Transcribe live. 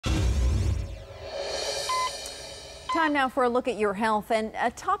Time now for a look at your health, and a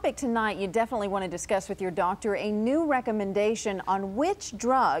topic tonight you definitely want to discuss with your doctor: a new recommendation on which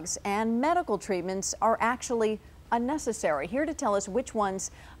drugs and medical treatments are actually unnecessary. Here to tell us which ones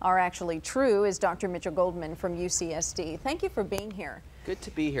are actually true is Dr. Mitchel Goldman from UCSD. Thank you for being here. Good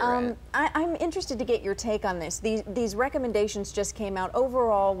to be here. I'm interested to get your take on this. These recommendations just came out.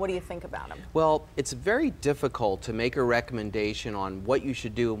 Overall, what do you think about them? Well, it's very difficult to make a recommendation on what you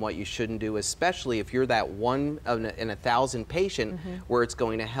should do and what you shouldn't do, especially if you're that one in 1,000 patient where it's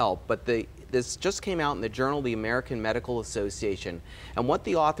going to help. But this just came out in the Journal of the American Medical Association, and what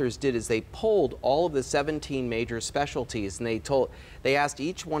the authors did is they polled all of the 17 major specialties, and they asked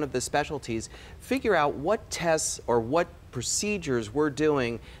each one of the specialties figure out what tests or what procedures we're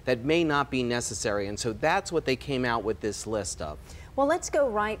doing that may not be necessary, and so that's what they came out with this list of. Well, let's go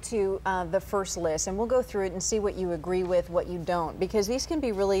right to the first list, and we'll go through it and see what you agree with, what you don't, because these can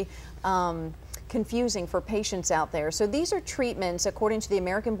be really confusing for patients out there. So these are treatments, according to the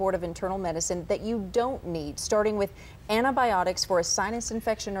American Board of Internal Medicine, that you don't need, starting with antibiotics for a sinus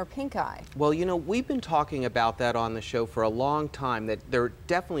infection or pink eye. Well, you know, we've been talking about that on the show for a long time, that there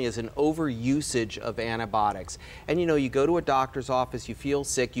definitely is an overusage of antibiotics. And you know, you go to a doctor's office, you feel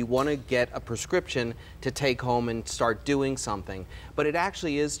sick, you want to get a prescription to take home and start doing something. But it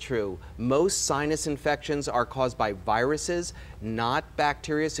actually is true. Most sinus infections are caused by viruses, not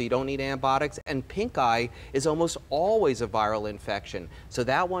bacteria, so you don't need antibiotics. And pink eye is almost always a viral infection. So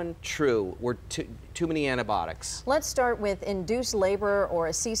that one, true. We're too many antibiotics. Let's start with induced labor or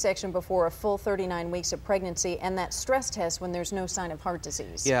a C-section before a full 39 weeks of pregnancy, and that stress test when there's no sign of heart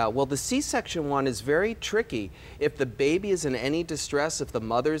disease. Yeah, well, the C-section one is very tricky. If the baby is in any distress, if the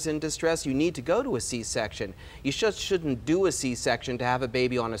mother's in distress, you need to go to a C-section. You just shouldn't do a C-section to have a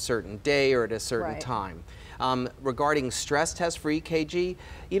baby on a certain day or at a certain time. Regarding stress tests for EKG,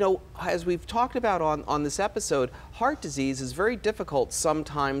 you know, as we've talked about on this episode, heart disease is very difficult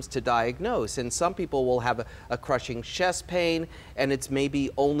sometimes to diagnose, and some people will have a crushing chest pain, and it's maybe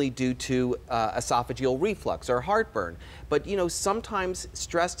only due to esophageal reflux or heartburn. But you know, sometimes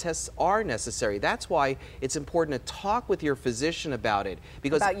stress tests are necessary. That's why it's important to talk with your physician about it.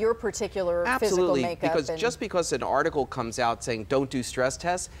 Because about your particular physical makeup. Because just because an article comes out saying don't do stress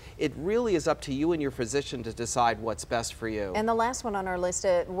tests, it really is up to you and your physician to decide what's best for you. And the last one on our list,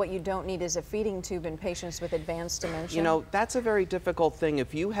 what you don't need is a feeding tube in patients with advanced dementia. You know, that's a very difficult thing.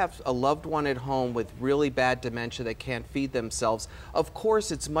 If you have a loved one at home with really bad dementia that can't feed themselves, of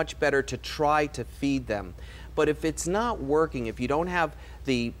course it's much better to try to feed them. But if it's not working, if you don't have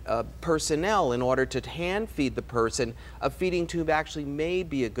the personnel in order to hand feed the person, a feeding tube actually may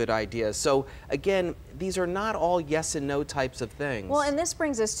be a good idea. So again, these are not all yes and no types of things. Well, and this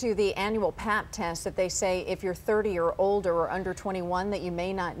brings us to the annual Pap test that they say if you're 30 or older or under 21 that you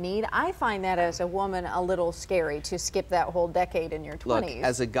may not need. I find that as a woman a little scary to skip that whole decade in your 20s. Look,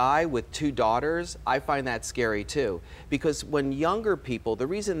 as a guy with 2 daughters, I find that scary too. Because when younger people, the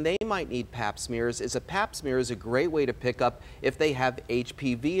reason they might need Pap smears is a Pap smear is a great way to pick up if they have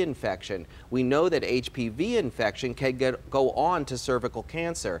HPV infection. We know that HPV infection can go on to cervical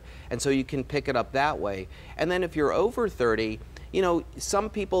cancer, and so you can pick it up that way. And then if you're over 30, you know, some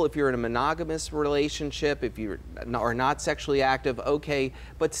people, if you're in a monogamous relationship, if you are not sexually active, okay,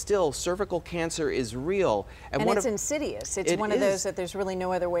 but still, cervical cancer is real. And it's insidious. It's one of those that there's really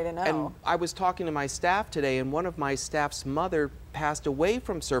no other way to know. And I was talking to my staff today, and one of my staff's mother passed away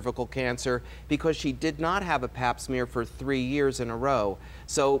from cervical cancer because she did not have a Pap smear for 3 years in a row.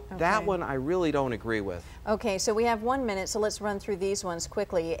 So that one I really don't agree with. Okay, so we have 1 minute, so let's run through these ones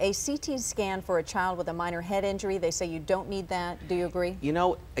quickly. A CT scan for a child with a minor head injury, they say you don't need that. Do you agree? You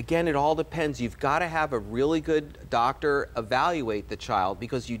know, again, it all depends. You've got to have a really good doctor evaluate the child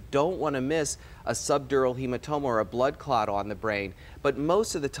because you don't want to miss a subdural hematoma or a blood clot on the brain. But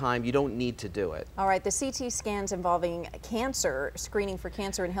most of the time, you don't need to do it. All right, the CT scans involving cancer, screening for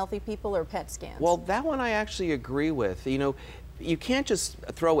cancer in healthy people, or PET scans? Well, that one I actually agree with. You know, you can't just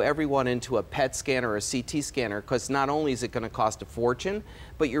throw everyone into a PET scanner or a CT scanner because not only is it going to cost a fortune,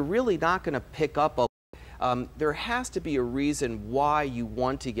 but you're really not going to pick up there has to be a reason why you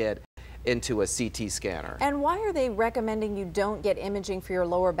want to get into a CT scanner. And why are they recommending you don't get imaging for your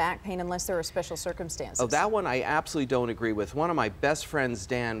lower back pain unless there are special circumstances? Oh, that one I absolutely don't agree with. One of my best friends,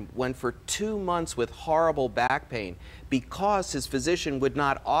 Dan, went for 2 months with horrible back pain because his physician would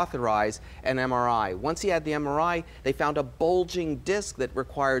not authorize an MRI. Once he had the MRI, they found a bulging disc that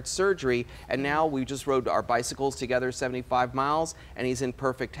required surgery, and now we just rode our bicycles together 75 miles, and he's in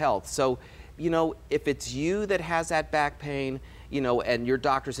perfect health. So, you know, if it's you that has that back pain, you know, and your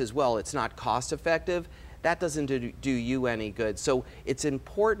doctor says, well, it's not cost effective, that doesn't do you any good. So it's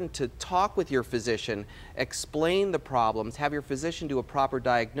important to talk with your physician, explain the problems, have your physician do a proper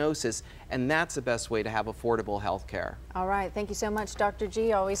diagnosis, and that's the best way to have affordable health care. All right, thank you so much, Dr.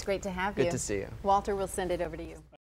 G. Always great to have you. Good to see you. Walter, we'll send it over to you.